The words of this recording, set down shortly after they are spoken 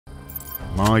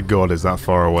My god, is that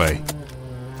far away.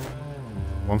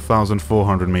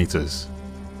 1,400 meters.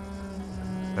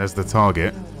 There's the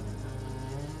target.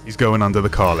 He's going under the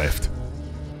car lift.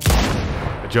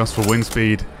 Adjust for wind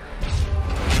speed.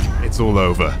 It's all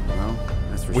over. Well,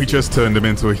 we just turned him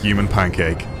into a human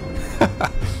pancake.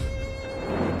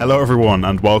 Hello everyone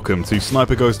and welcome to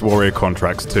Sniper Ghost Warrior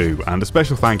Contracts 2, and a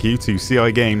special thank you to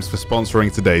CI Games for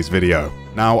sponsoring today's video.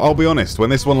 Now, I'll be honest, when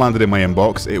this one landed in my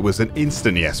inbox, it was an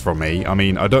instant yes from me. I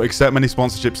mean, I don't accept many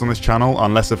sponsorships on this channel,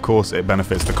 unless of course it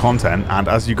benefits the content, and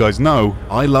as you guys know,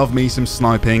 I love me some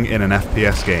sniping in an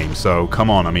FPS game, so come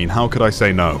on, I mean, how could I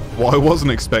say no? What I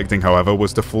wasn't expecting, however,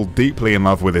 was to fall deeply in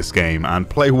love with this game, and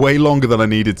play way longer than I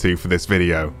needed to for this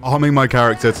video, arming my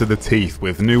character to the teeth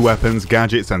with new weapons,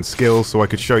 gadgets, and skills so I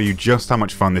could show you just how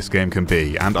much fun this game can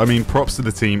be. And I mean, props to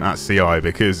the team at CI,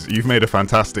 because you've made a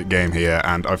fantastic game here,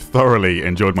 and I've thoroughly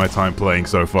enjoyed my time playing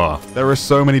so far. There are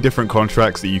so many different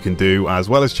contracts that you can do, as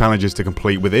well as challenges to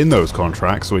complete within those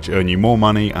contracts, which earn you more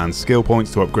money and skill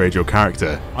points to upgrade your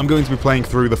character. I'm going to be playing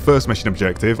through the first mission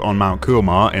objective on Mount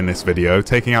Kurmar in this video,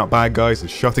 taking out bad guys and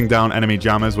shutting down enemy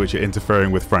jammers which are interfering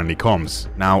with friendly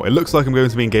comms. Now, it looks like I'm going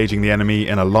to be engaging the enemy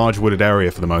in a large wooded area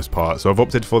for the most part, so I've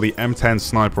opted for the M10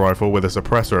 sniper rifle with a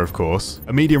suppressor of course,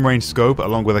 a medium range scope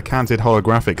along with a canted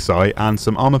holographic sight, and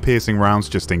some armor piercing rounds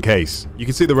just in case. You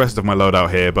can see the rest of my loadout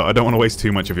here, but I don't want to waste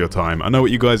too much of your time. I know what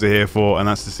you guys are here for, and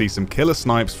that's to see some killer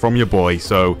snipes from your boy,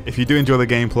 so if you do enjoy the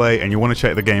gameplay and you want to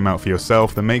check the game out for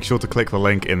yourself, then make sure to click the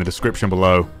link in the description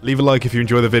below. Leave a like if you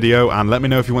enjoy the video, and let me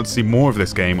know if you want to see more of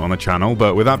this game on the channel.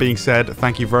 But with that being said,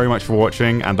 thank you very much for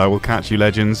watching, and I will catch you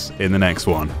legends in the next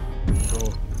one.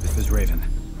 Control, this is Raven.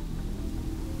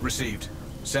 Received.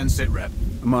 Send sitrep.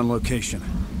 I'm on location.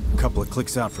 A couple of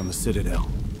clicks out from the Citadel.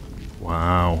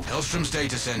 Wow. Hellstrom's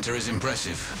data center is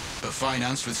impressive, but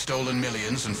financed with stolen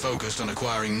millions and focused on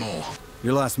acquiring more.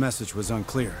 Your last message was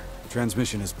unclear. The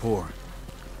transmission is poor.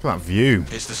 Look at that view.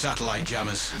 It's the satellite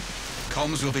jammers.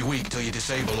 Comms will be weak till you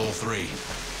disable all three.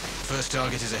 First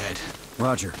target is ahead.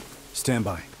 Roger. Stand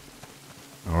by.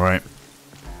 Alright.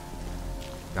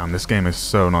 Damn, this game is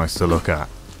so nice to look at.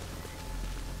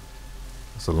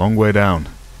 It's a long way down.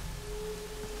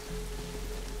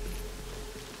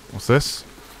 What's this?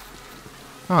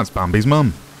 Oh, it's Bambi's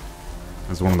mum.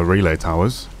 There's one of the relay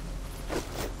towers.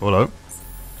 Hello.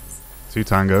 2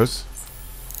 tangos.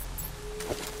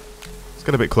 Let's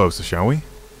get a bit closer, shall we?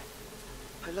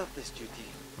 I love this duty.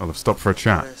 Oh, they've stopped for a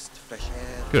chat. Forest, fresh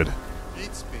air. Good.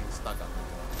 It's being stuck up.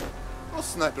 Those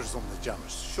snipers on the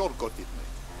jammers sure got it,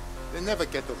 mate. They never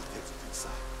get rotated inside.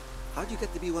 How'd you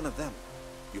get to be one of them?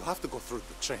 You have to go through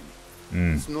the training.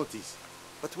 Mm. It's not easy.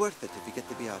 But worth it if you get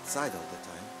to be outside all the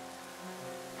time.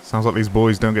 Sounds like these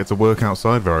boys don't get to work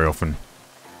outside very often.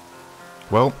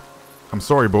 Well, I'm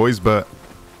sorry boys, but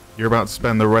you're about to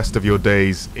spend the rest of your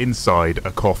days inside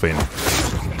a coffin.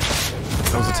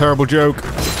 That was a terrible joke.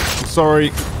 I'm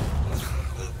sorry.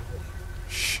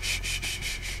 Shh, shh, shh,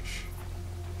 shh, shh, shh.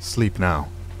 Sleep now.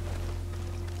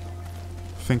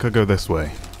 I think I go this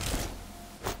way.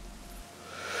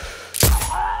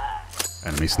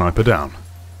 Enemy sniper down.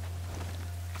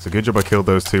 It's a good job I killed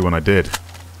those 2 when I did.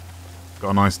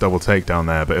 Got a nice double take down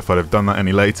there, but if I'd have done that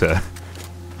any later,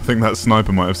 I think that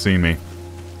sniper might have seen me.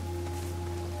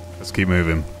 Let's keep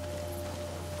moving.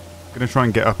 Gonna try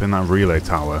and get up in that relay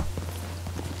tower.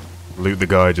 Loot the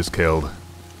guy I just killed.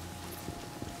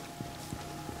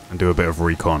 And do a bit of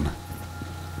recon.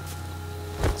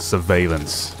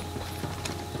 Surveillance.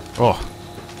 Oh,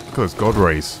 look at those god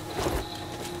rays.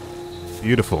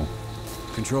 Beautiful.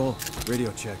 Control,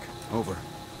 radio check. Over.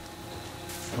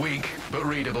 Weak, but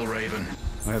readable, Raven.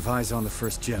 I have eyes on the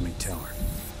first jamming tower.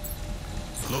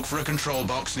 Look for a control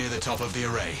box near the top of the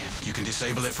array. You can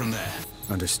disable it from there.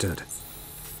 Understood.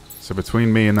 So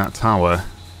between me and that tower,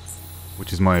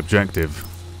 which is my objective,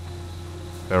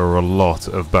 there are a lot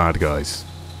of bad guys.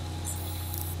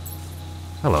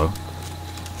 Hello.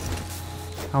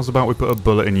 How's about we put a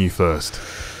bullet in you first?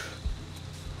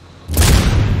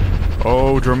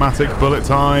 Oh, dramatic bullet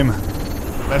time.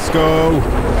 Let's go.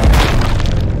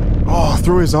 Oh,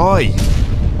 through his eye.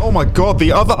 Oh my god,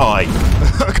 the other eye.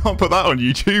 I can't put that on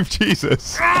YouTube,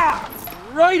 Jesus.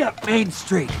 Right up Main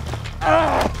Street.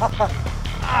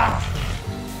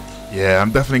 Yeah,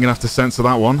 I'm definitely going to have to censor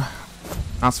that one.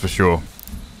 That's for sure.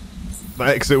 The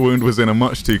exit wound was in a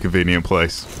much too convenient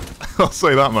place. I'll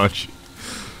say that much.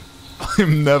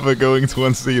 I'm never going to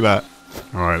unsee that.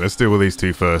 Alright, let's deal with these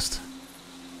 2 first.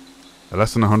 They're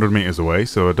less than 100 meters away,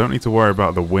 so I don't need to worry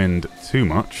about the wind too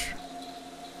much.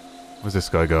 Where's this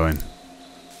guy going?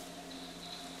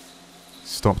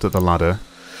 Stopped at the ladder.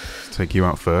 Let's take you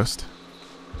out first.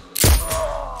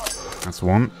 That's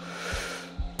one.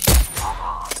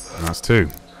 And that's 2.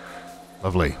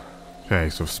 Lovely. Okay,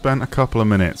 so I've spent a couple of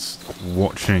minutes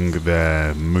watching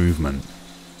their movement.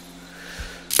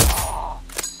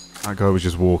 That guy was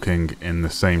just walking in the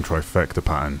same trifecta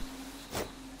pattern.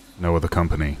 No other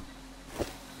company.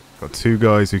 Got 2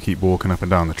 guys who keep walking up and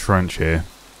down the trench here.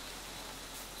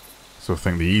 So I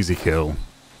think the easy kill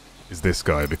is this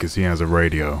guy because he has a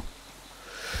radio.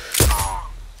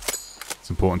 It's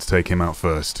important to take him out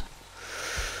first.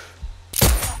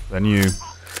 Then you.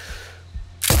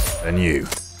 Then you.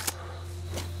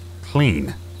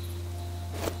 Clean.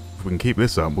 If we can keep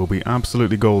this up, we'll be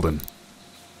absolutely golden.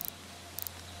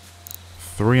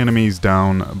 3 enemies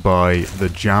down by the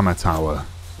jammer tower,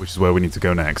 which is where we need to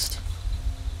go next.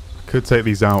 I could take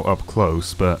these out up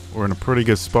close, but we're in a pretty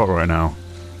good spot right now.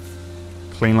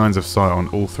 Clean lines of sight on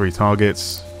all 3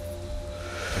 targets.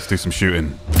 Let's do some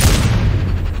shooting.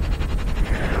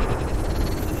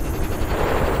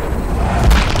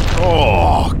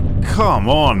 Oh, come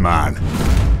on, man.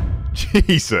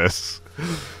 Jesus.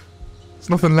 There's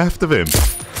nothing left of him.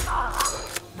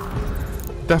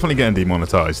 Definitely getting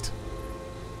demonetized.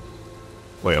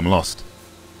 Wait, I'm lost.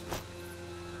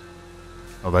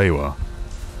 Oh, there you are.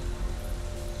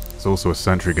 It's also a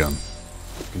sentry gun.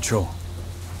 Control.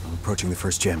 I'm approaching the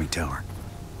first jamming tower.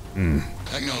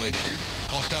 Acknowledged.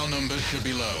 Hostile numbers should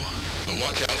be low, but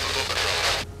watch out for foot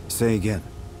patrols. Say again.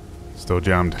 Still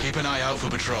jammed. Keep an eye out for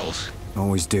patrols.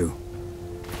 Always do.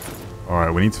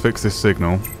 Alright, we need to fix this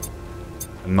signal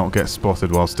and not get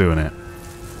spotted whilst doing it.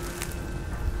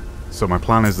 So my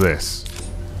plan is this.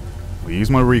 We'll use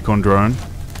my recon drone,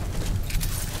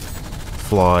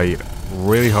 fly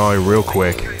really high real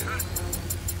quick,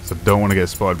 so don't want to get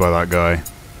spotted by that guy.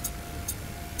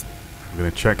 I'm going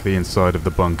to check the inside of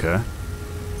the bunker.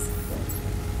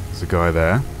 There's a guy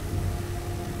there.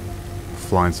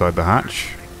 Fly inside the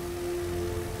hatch.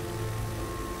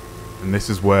 And this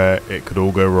is where it could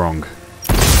all go wrong.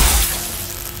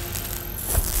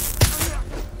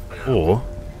 Or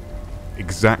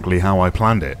exactly how I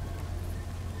planned it.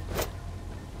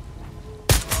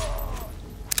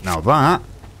 Now that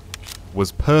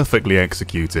was perfectly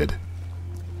executed.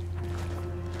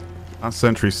 That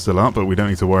sentry's still up, but we don't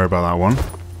need to worry about that one.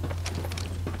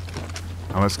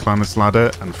 Now let's climb this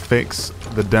ladder and fix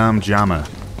the damn jammer.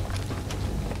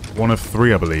 1 of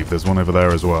 3, I believe. There's one over there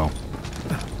as well.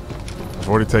 I've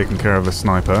already taken care of the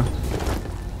sniper.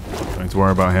 Don't need to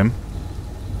worry about him.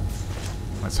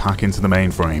 Let's hack into the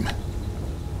mainframe.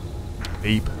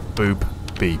 Beep, boop,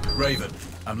 beep. Raven,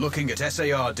 I'm looking at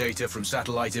SAR data from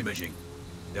satellite imaging.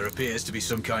 There appears to be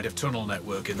some kind of tunnel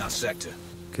network in that sector.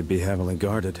 Could be heavily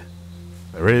guarded.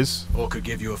 There is. Or could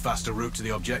give you a faster route to the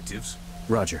objectives.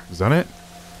 Roger. Is that it?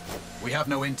 We have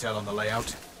no intel on the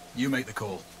layout. You make the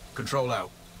call. Control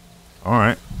out.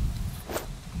 Alright.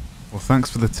 Well, thanks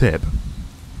for the tip.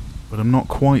 But I'm not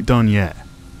quite done yet.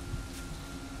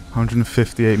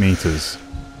 158 meters.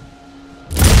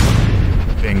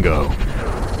 Bingo.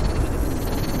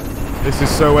 This is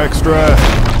so extra.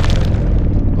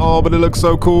 Oh, but it looks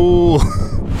so cool.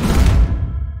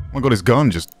 Oh my god, his gun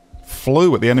just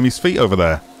flew at the enemy's feet over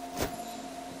there.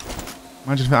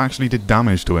 Imagine if it actually did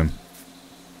damage to him.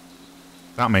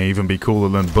 That may even be cooler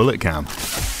than bullet cam.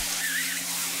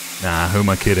 Nah, who am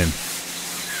I kidding?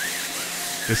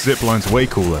 This zipline's way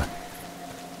cooler.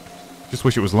 Just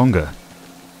wish it was longer.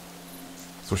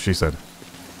 That's what she said.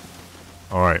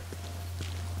 Alright.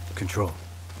 Control.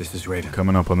 This is Raven.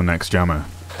 Coming up on the next jammer.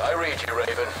 I read you,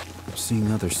 Raven. I'm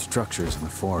seeing other structures in the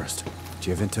forest. Do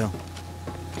you have intel?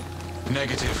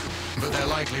 Negative, but they're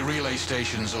likely relay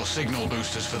stations or signal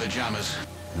boosters for the jammers.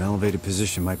 An elevated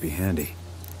position might be handy.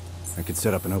 I could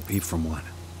set up an OP from one.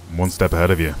 I'm 1 step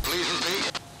ahead of you. Please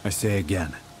repeat. I say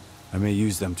again, I may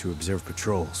use them to observe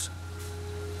patrols.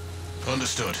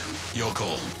 Understood. Your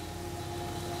call.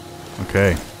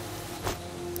 Okay.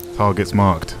 Targets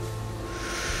marked.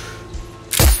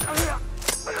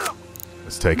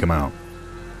 Let's take him out.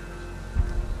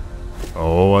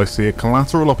 Oh, I see a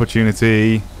collateral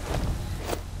opportunity.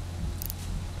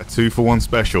 A 2-for-1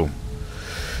 special.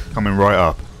 Coming right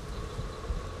up.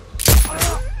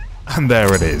 And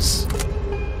there it is.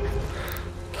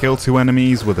 Kill 2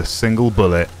 enemies with a single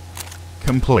bullet.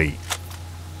 Complete.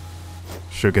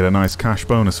 Should get a nice cash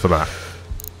bonus for that.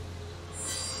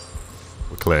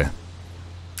 We're clear.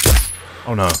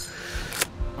 Oh no.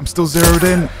 I'm still zeroed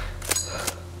in.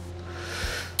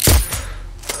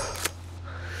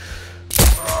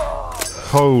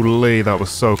 Holy, that was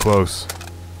so close.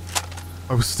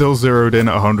 I was still zeroed in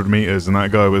at 100 meters and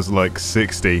that guy was like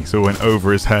 60, so it went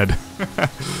over his head.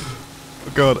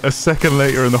 God, a second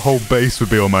later and the whole base would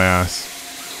be on my ass.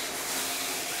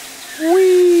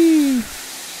 Whee!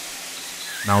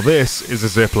 Now this is a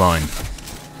zip line.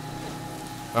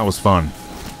 That was fun.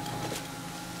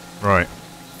 Right.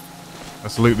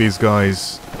 Let's loot these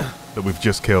guys that we've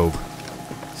just killed.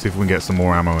 See if we can get some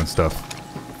more ammo and stuff.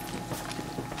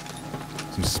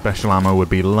 Some special ammo would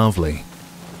be lovely.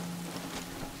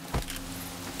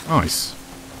 Nice.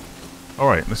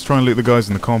 Alright, let's try and loot the guys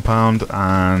in the compound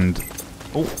and...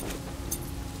 Oh.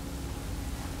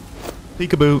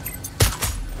 Peekaboo.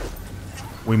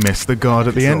 We missed the guard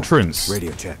at the entrance.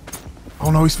 Radio check. Oh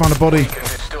no, he's found a body.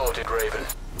 Distorted, Raven.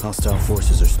 Hostile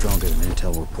forces are stronger than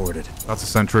intel reported. That's a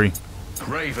sentry.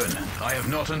 Raven, I have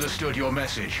not understood your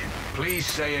message. Please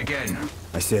say again.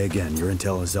 I say again, your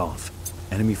intel is off.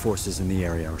 Enemy forces in the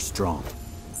area are strong.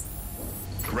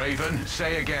 Raven,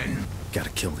 say again.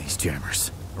 Gotta kill these jammers.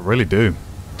 I really do.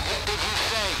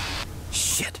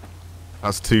 Shit.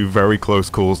 That's two very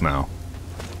close calls now.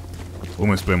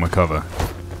 Almost blew my cover.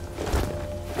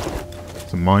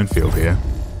 It's a minefield here.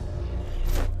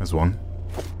 There's one.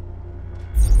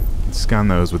 You can scan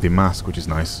those with your mask, which is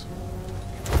nice.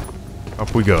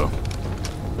 Up we go.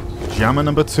 Jammer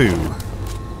number 2.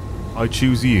 I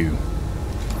choose you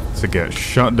to get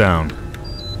shut down.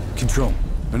 Control.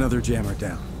 Another jammer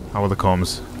down. How are the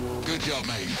comms? Good job,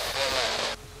 mate.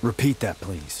 Repeat that,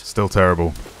 please. Still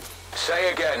terrible.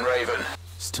 Say again, Raven.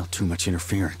 Still too much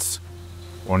interference.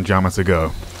 One jammer to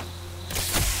go.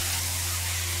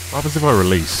 What happens if I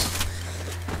release?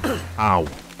 Ow.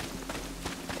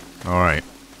 Alright.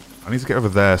 I need to get over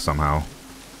there somehow.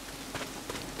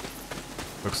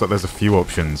 Looks like there's a few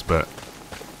options, but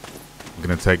I'm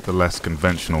going to take the less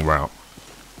conventional route.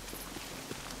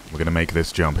 We're going to make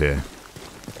this jump here.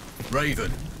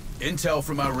 Raven, intel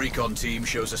from our recon team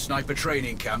shows a sniper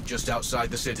training camp just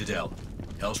outside the Citadel.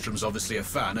 Hellstrom's obviously a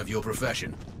fan of your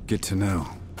profession. Good to know.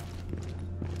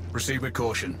 Proceed with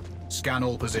caution. Scan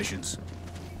all positions.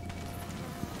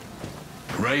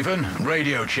 Raven,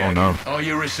 radio check. Oh no. Are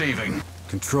you receiving?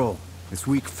 Control. It's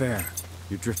weak fare.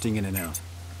 You're drifting in and out.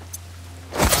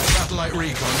 Satellite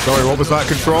recon. Sorry, what was that,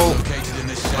 Control? Located in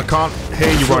this I sector. can't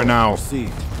hear you right now.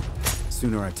 Received.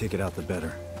 Sooner I take it out, the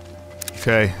better.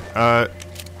 Okay,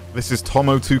 this is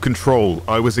Tomo to Control.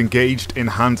 I was engaged in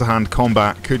hand-to-hand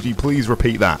combat. Could you please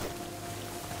repeat that?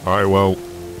 Alright, well,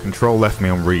 Control left me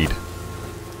on read.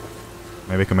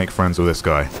 Maybe I can make friends with this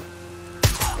guy.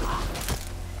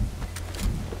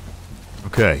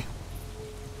 Okay.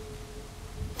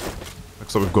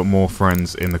 Looks like we've got more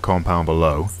friends in the compound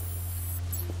below.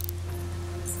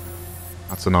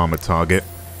 That's an armored target.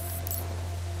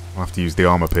 I'll have to use the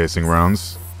armor-piercing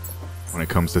rounds when it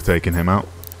comes to taking him out.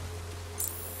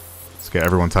 Let's get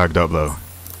everyone tagged up, though.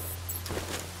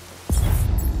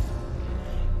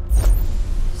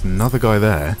 There's another guy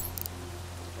there.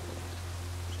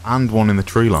 And one in the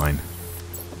tree line.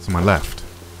 To my left.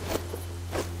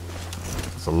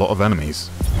 There's a lot of enemies.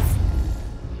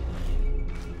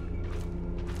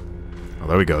 Oh,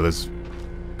 there we go. There's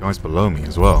guys below me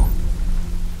as well.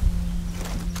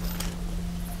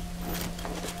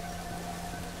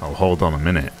 Oh, hold on a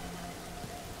minute.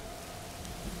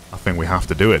 I think we have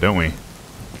to do it, don't we?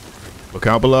 Look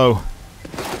out below.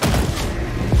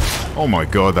 Oh my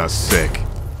god, that's sick.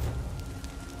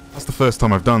 That's the first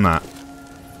time I've done that.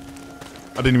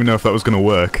 I didn't even know if that was going to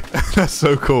work. That's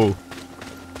so cool.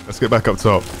 Let's get back up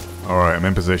top. Alright, I'm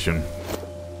in position.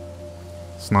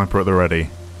 Sniper at the ready.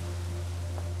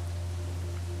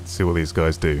 Let's see what these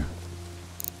guys do.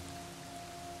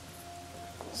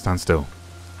 Stand still.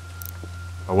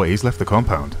 Oh wait, he's left the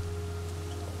compound.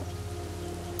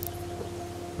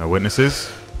 No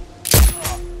witnesses?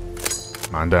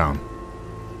 Man down.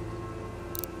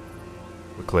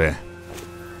 We're clear.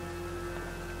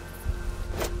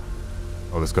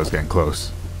 Oh, this guy's getting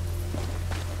close.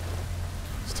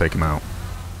 Let's take him out.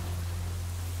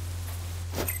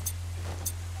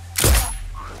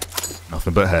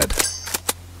 Nothing but head.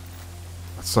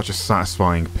 That's such a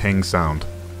satisfying ping sound.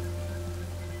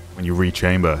 When you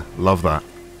re-chamber. Love that.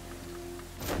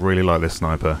 Really like this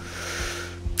sniper.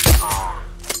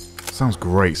 Sounds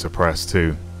great suppressed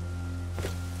too.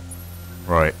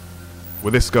 Right.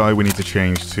 With this guy we need to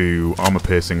change to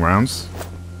armor-piercing rounds.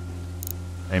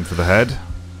 Aim for the head.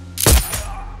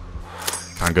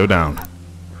 Can go down.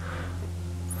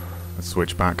 Let's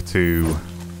switch back to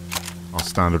our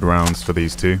standard rounds for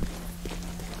these two.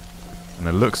 And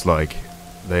it looks like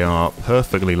they are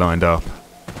perfectly lined up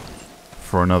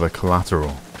for another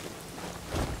collateral.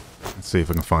 Let's see if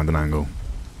I can find an angle.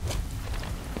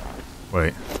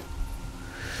 Wait.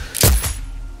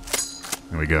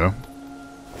 There we go.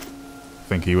 I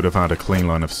think he would have had a clean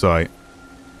line of sight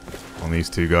on these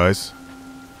two guys.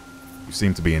 You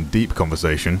seem to be in deep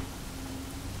conversation.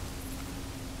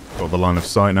 Got the line of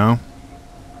sight now.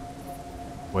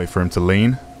 Wait for him to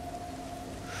lean.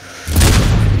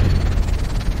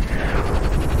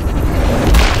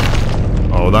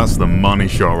 Oh, that's the money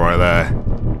shot right there.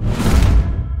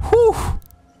 Whew!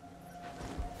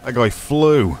 That guy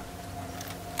flew.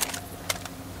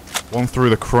 One through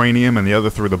the cranium and the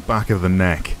other through the back of the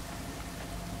neck.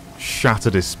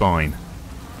 Shattered his spine.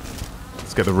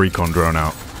 Let's get the recon drone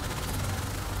out.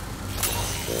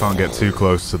 Can't get too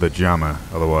close to the jammer,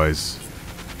 otherwise...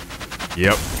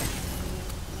 Yep.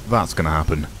 That's gonna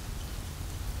happen.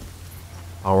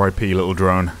 R.I.P. little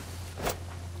drone.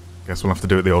 Guess we'll have to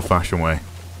do it the old-fashioned way.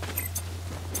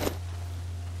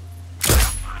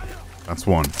 That's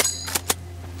one.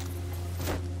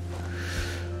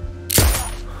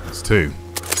 That's two.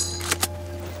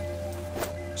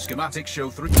 Schematics show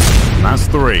 3. And that's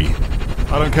 3.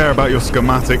 I don't care about your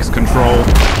schematics, Control.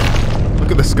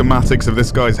 Look at the schematics of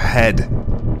this guy's head.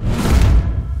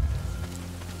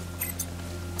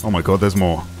 Oh my god, there's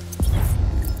more.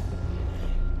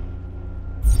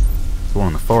 There's one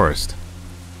in the forest.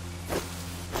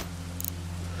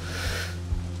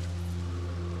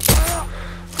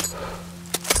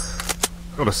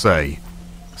 Gotta say,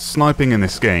 sniping in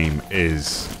this game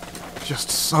is just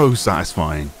so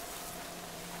satisfying.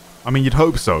 I mean, you'd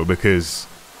hope so because,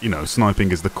 you know,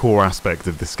 sniping is the core aspect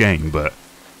of this game, but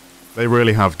they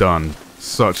really have done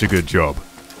such a good job.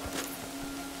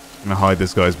 I'm gonna hide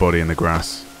this guy's body in the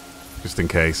grass, just in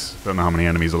case. Don't know how many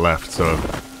enemies are left, so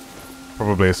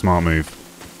probably a smart move.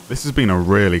 This has been a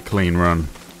really clean run.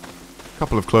 A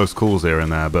couple of close calls here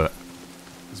and there, but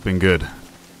it's been good.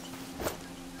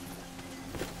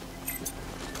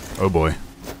 Oh boy.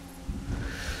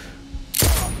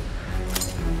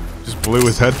 Just blew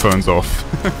his headphones off.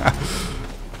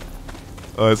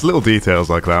 It's little details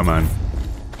like that, man.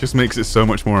 Just makes it so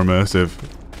much more immersive.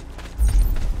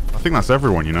 I think that's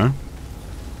everyone, you know?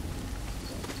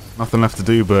 Nothing left to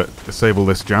do but disable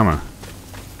this jammer.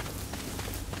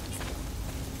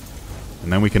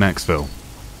 And then we can exfil.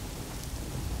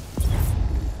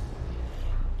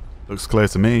 Looks clear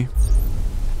to me.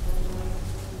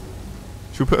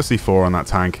 Should we put a C4 on that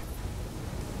tank?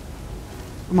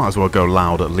 We might as well go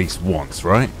loud at least once,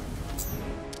 right?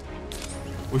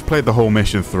 We've played the whole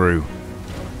mission through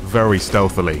very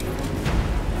stealthily.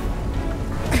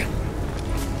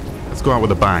 Let's go out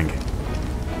with a bang.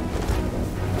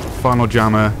 Final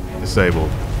jammer disabled.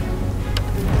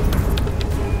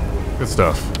 Good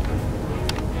stuff.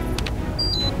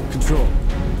 Control.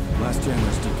 Last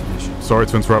jammer's decommissioned. Sorry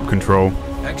to interrupt, Control.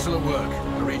 Excellent work.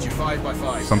 I read you 5 by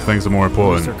 5. Some things are more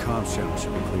important. Our comm channel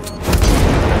should be clear from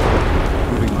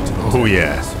here. Moving on to the Oh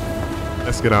yeah.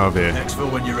 Let's get out of here. Exfil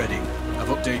when you're ready. I've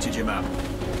updated your map.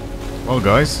 Well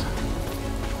guys,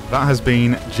 that has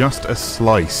been just a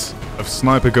slice of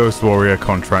Sniper Ghost Warrior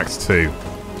Contracts 2.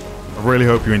 I really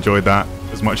hope you enjoyed that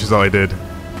as much as I did.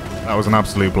 That was an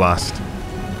absolute blast.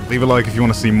 Leave a like if you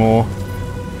want to see more,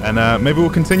 and maybe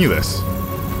we'll continue this.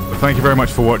 But thank you very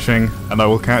much for watching, and I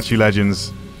will catch you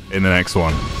legends in the next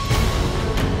one.